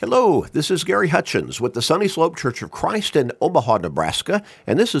Hello, this is Gary Hutchins with the Sunny Slope Church of Christ in Omaha, Nebraska,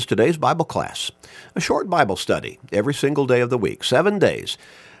 and this is today's Bible class. A short Bible study every single day of the week, 7 days,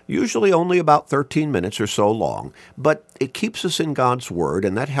 usually only about 13 minutes or so long, but it keeps us in God's Word,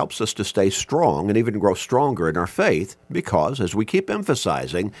 and that helps us to stay strong and even grow stronger in our faith because, as we keep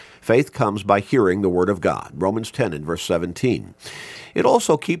emphasizing, faith comes by hearing the Word of God, Romans 10 and verse 17. It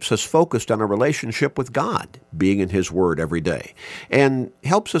also keeps us focused on a relationship with God, being in His Word every day, and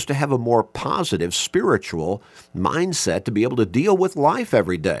helps us to have a more positive spiritual mindset to be able to deal with life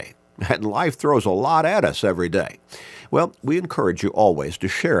every day. And life throws a lot at us every day. Well, we encourage you always to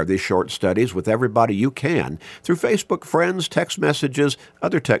share these short studies with everybody you can through Facebook friends, text messages,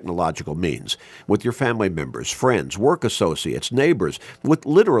 other technological means, with your family members, friends, work associates, neighbors, with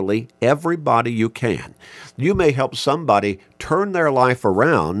literally everybody you can. You may help somebody turn their life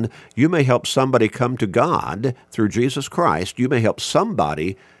around. You may help somebody come to God through Jesus Christ. You may help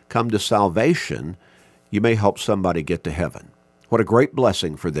somebody come to salvation. You may help somebody get to heaven. What a great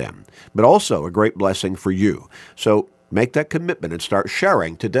blessing for them, but also a great blessing for you. So make that commitment and start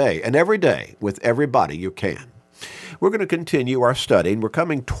sharing today and every day with everybody you can. We're going to continue our study, and we're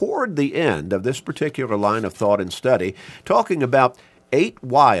coming toward the end of this particular line of thought and study, talking about 8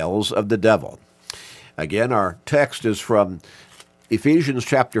 wiles of the devil. Again, our text is from Ephesians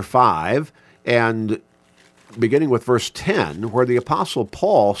chapter 5, and beginning with verse 10, where the Apostle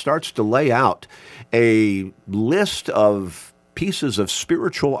Paul starts to lay out a list of pieces of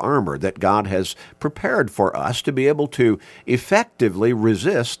spiritual armor that God has prepared for us to be able to effectively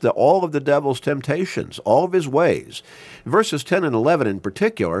resist all of the devil's temptations, all of his ways. Verses 10 and 11 in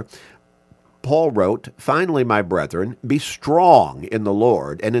particular, Paul wrote, "Finally, my brethren, be strong in the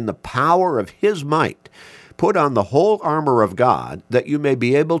Lord and in the power of His might. Put on the whole armor of God, that you may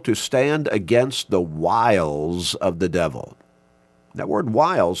be able to stand against the wiles of the devil." That word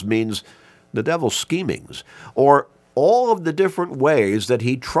wiles means the devil's schemings, or all of the different ways that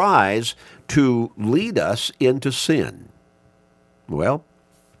he tries to lead us into sin. Well,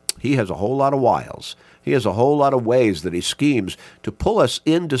 he has a whole lot of wiles. He has a whole lot of ways that he schemes to pull us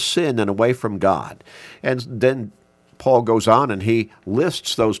into sin and away from God. And then Paul goes on and he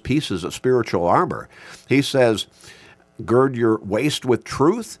lists those pieces of spiritual armor. He says, gird your waist with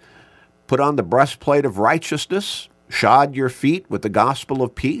truth, put on the breastplate of righteousness, shod your feet with the gospel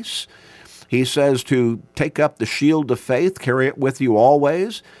of peace. He says to take up the shield of faith, carry it with you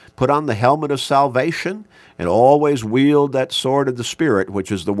always, put on the helmet of salvation, and always wield that sword of the Spirit,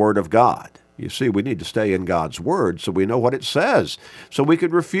 which is the Word of God. You see, we need to stay in God's Word so we know what it says, so we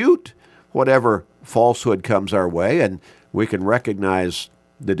can refute whatever falsehood comes our way, and we can recognize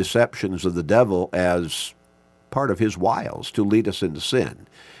the deceptions of the devil as part of his wiles to lead us into sin.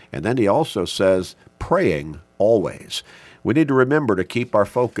 And then he also says, praying always. We need to remember to keep our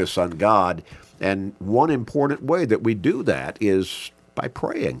focus on God, and one important way that we do that is by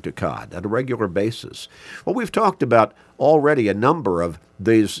praying to God on a regular basis. Well, we've talked about already a number of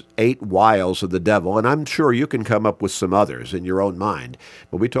these 8 wiles of the devil, and I'm sure you can come up with some others in your own mind.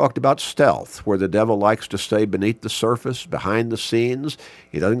 But we talked about stealth, where the devil likes to stay beneath the surface, behind the scenes.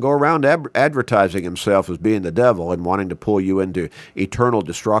 He doesn't go around advertising himself as being the devil and wanting to pull you into eternal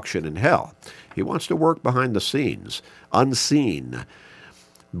destruction in hell. He wants to work behind the scenes, unseen,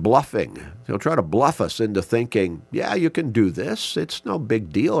 bluffing. He'll try to bluff us into thinking, yeah, you can do this. It's no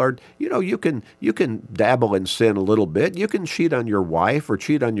big deal. Or, you can dabble in sin a little bit. You can cheat on your wife or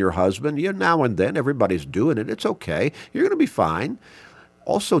cheat on your husband. Now and then, everybody's doing it. It's okay. You're going to be fine.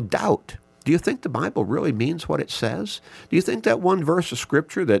 Also, doubt. Do you think the Bible really means what it says? Do you think that one verse of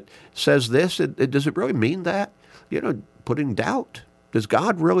Scripture that says this, does it really mean that? Putting doubt. Is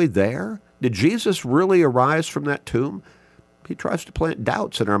God really there? Did Jesus really arise from that tomb? He tries to plant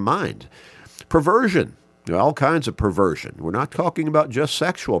doubts in our mind. Perversion. All kinds of perversion. We're not talking about just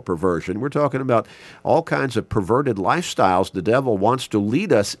sexual perversion. We're talking about all kinds of perverted lifestyles the devil wants to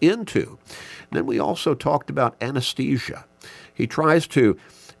lead us into. And then we also talked about anesthesia. He tries to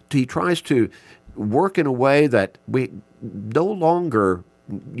work in a way that we no longer,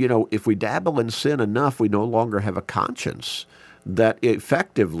 if we dabble in sin enough, we no longer have a conscience that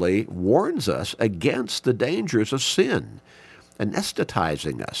effectively warns us against the dangers of sin,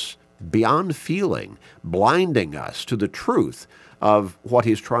 anesthetizing us beyond feeling, blinding us to the truth of what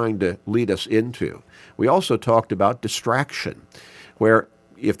he's trying to lead us into. We also talked about distraction, where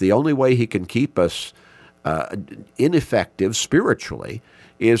if the only way he can keep us ineffective spiritually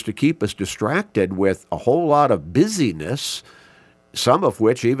is to keep us distracted with a whole lot of busyness, some of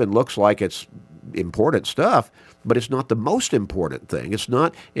which even looks like it's important stuff, but it's not the most important thing.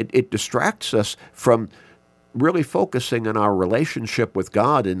 It distracts us from really focusing on our relationship with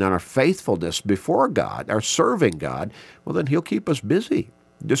God and on our faithfulness before God, our serving God, well, then he'll keep us busy,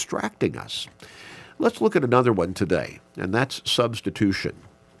 distracting us. Let's look at another one today, and that's substitution.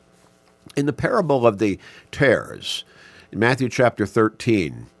 In the parable of the tares, in Matthew chapter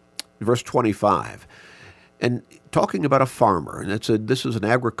 13, verse 25, and talking about a farmer, and this is an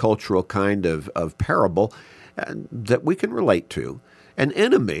agricultural kind of parable that we can relate to, an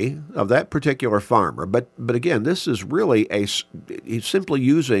enemy of that particular farmer. But again, this is really he's simply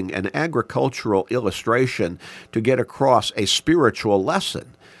using an agricultural illustration to get across a spiritual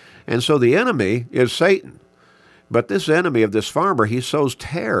lesson. And so the enemy is Satan. But this enemy of this farmer, he sows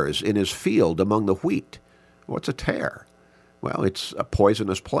tares in his field among the wheat. What's a tare? Well, it's a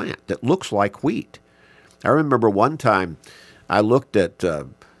poisonous plant that looks like wheat. I remember one time I looked at a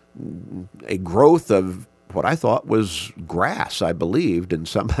growth of what I thought was grass, I believed, and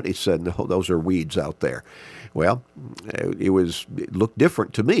somebody said, no, those are weeds out there. Well, it looked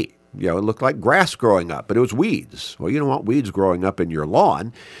different to me. It looked like grass growing up, but it was weeds. Well, you don't want weeds growing up in your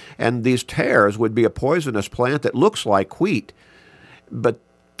lawn. And these tares would be a poisonous plant that looks like wheat, but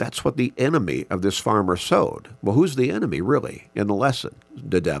that's what the enemy of this farmer sowed. Well, who's the enemy, really, in the lesson?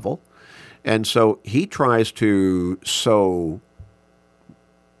 The devil. And so he tries to sow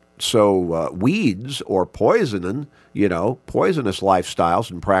weeds or poisonous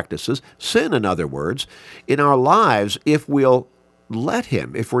lifestyles and practices, sin in other words, in our lives if we'll let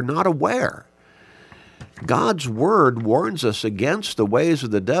him, if we're not aware. God's word warns us against the ways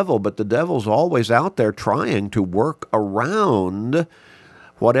of the devil, but the devil's always out there trying to work around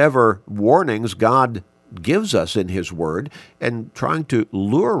whatever warnings God gives us in his word and trying to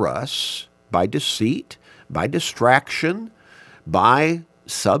lure us by deceit, by distraction, by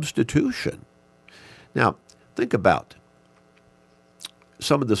substitution. Now, think about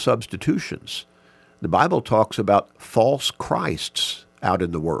some of the substitutions. The Bible talks about false Christs out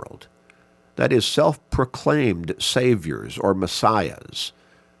in the world. That is, self-proclaimed saviors or messiahs.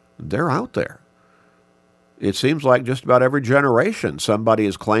 They're out there. It seems like just about every generation somebody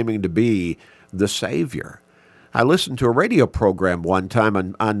is claiming to be the savior. I listened to a radio program one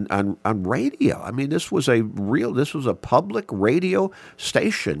time on radio. I mean, this was a public radio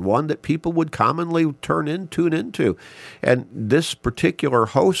station, one that people would commonly tune into. And this particular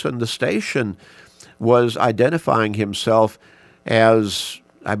host on the station was identifying himself as,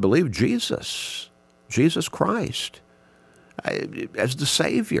 I believe, Jesus Christ, as the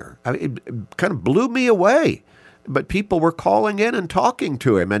Savior. It kind of blew me away. But people were calling in and talking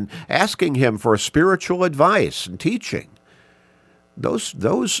to him and asking him for spiritual advice and teaching.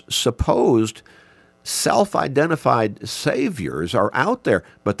 Those supposed self-identified saviors are out there,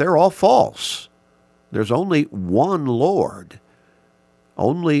 but they're all false. There's only one Lord,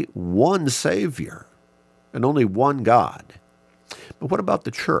 only one Savior, and only one God. But what about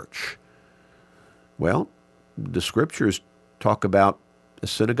the church? Well, the Scriptures talk about the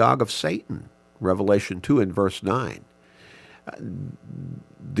synagogue of Satan. Revelation 2 and verse 9.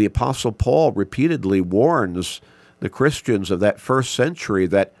 The Apostle Paul repeatedly warns the Christians of that first century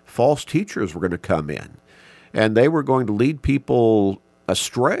that false teachers were going to come in, and they were going to lead people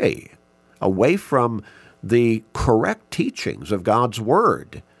astray, away from the correct teachings of God's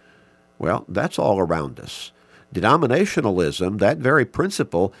Word. Well, that's all around us. Denominationalism, that very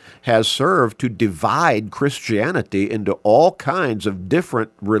principle, has served to divide Christianity into all kinds of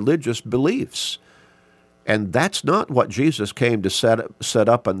different religious beliefs. And that's not what Jesus came to set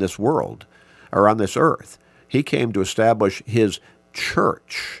up on this world, or on this earth. He came to establish his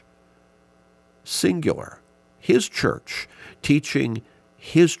church, singular, his church, teaching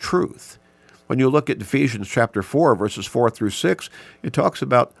his truth. When you look at Ephesians chapter 4, verses 4 through 6, it talks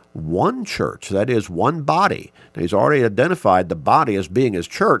about one church, that is, one body. Now, he's already identified the body as being his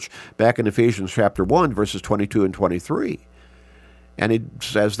church back in Ephesians chapter 1, verses 22 and 23. And it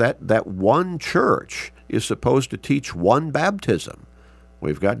says that one church is supposed to teach one baptism.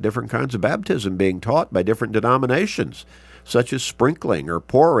 We've got different kinds of baptism being taught by different denominations, such as sprinkling or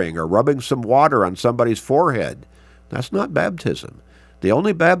pouring or rubbing some water on somebody's forehead. That's not baptism. The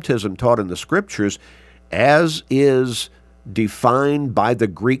only baptism taught in the Scriptures, as is defined by the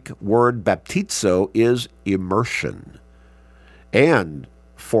Greek word baptizo, is immersion. And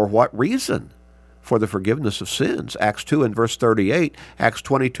for what reason? For the forgiveness of sins. Acts 2 and verse 38, Acts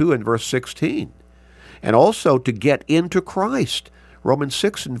 22 and verse 16. And also to get into Christ. Romans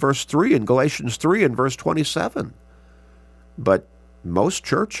 6 and verse 3 and Galatians 3 and verse 27. But most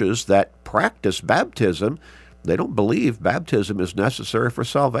churches that practice baptism, they don't believe baptism is necessary for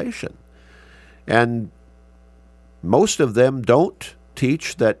salvation. And most of them don't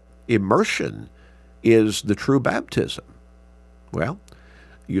teach that immersion is the true baptism? Well,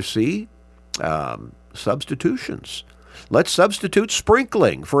 you see, substitutions. Let's substitute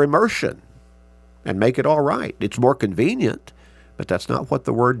sprinkling for immersion and make it all right. It's more convenient, but that's not what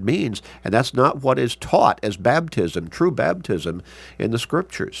the word means, and that's not what is taught as baptism, true baptism in the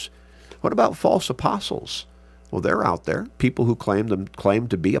Scriptures. What about false apostles? Well, they're out there. People who claim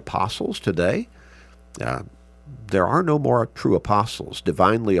to be apostles today. There are no more true apostles,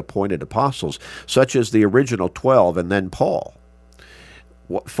 divinely appointed apostles, such as the original 12 and then Paul.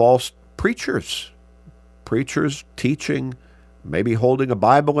 False preachers teaching, maybe holding a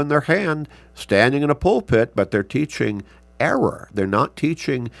Bible in their hand, standing in a pulpit, but they're teaching error. They're not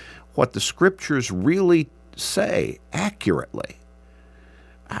teaching what the Scriptures really say accurately.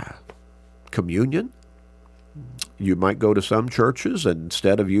 Communion. You might go to some churches, and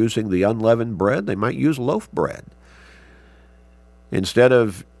instead of using the unleavened bread, they might use loaf bread. Instead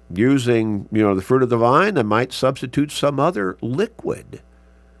of using, the fruit of the vine, they might substitute some other liquid.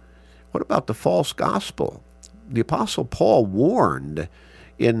 What about the false gospel? The Apostle Paul warned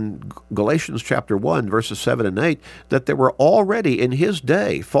in Galatians chapter 1, verses 7 and 8, that there were already in his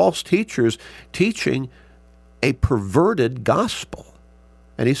day false teachers teaching a perverted gospel.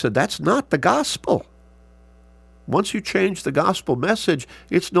 And he said, that's not the gospel. Once you change the gospel message,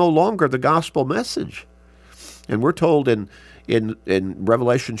 it's no longer the gospel message. And we're told in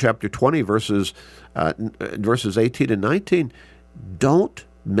Revelation chapter 20, verses 18 and 19, don't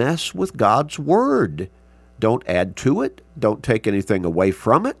mess with God's word. Don't add to it. Don't take anything away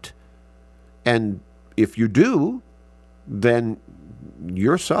from it. And if you do, then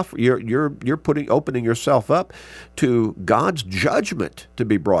you're opening yourself up to God's judgment to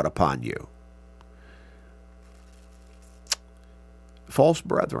be brought upon you. False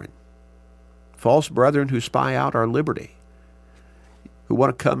brethren who spy out our liberty, who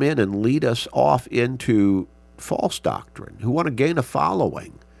want to come in and lead us off into false doctrine, who want to gain a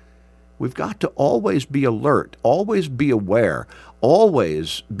following. We've got to always be alert, always be aware,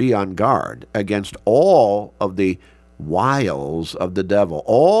 always be on guard against all of the wiles of the devil,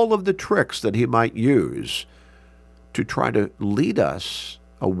 all of the tricks that he might use to try to lead us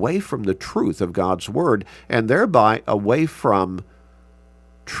away from the truth of God's word, and thereby away from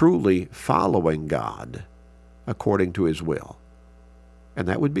truly following God according to his will. And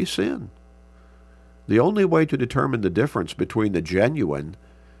that would be sin. The only way to determine the difference between the genuine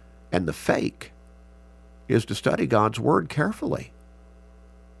and the fake is to study God's word carefully.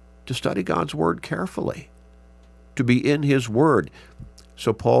 To study God's word carefully. To be in his word.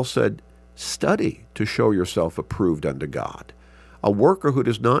 So Paul said, study to show yourself approved unto God, a worker who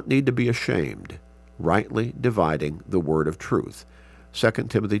does not need to be ashamed, rightly dividing the word of truth. 2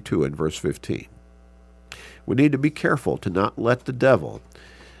 Timothy 2 and verse 15. We need to be careful to not let the devil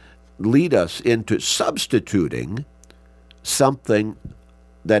lead us into substituting something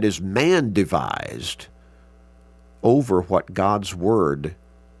that is man-devised over what God's word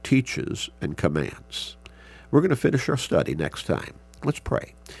teaches and commands. We're going to finish our study next time. Let's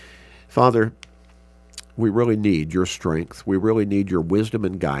pray. Father, we really need your strength. We really need your wisdom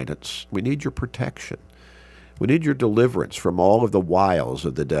and guidance. We need your protection. We need your deliverance from all of the wiles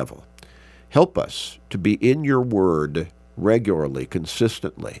of the devil. Help us to be in your word regularly,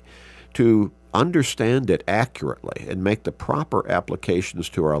 consistently, to understand it accurately and make the proper applications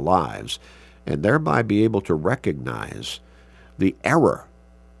to our lives, and thereby be able to recognize the error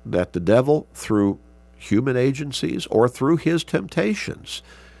that the devil, through human agencies or through his temptations,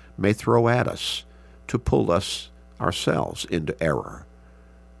 may throw at us to pull us ourselves into error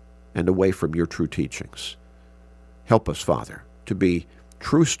and away from your true teachings. Help us, Father, to be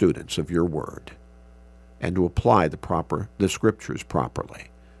true students of your word and to apply the Scriptures properly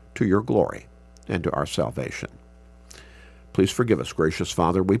to your glory and to our salvation. Please forgive us, gracious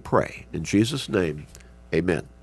Father, we pray. In Jesus' name, amen.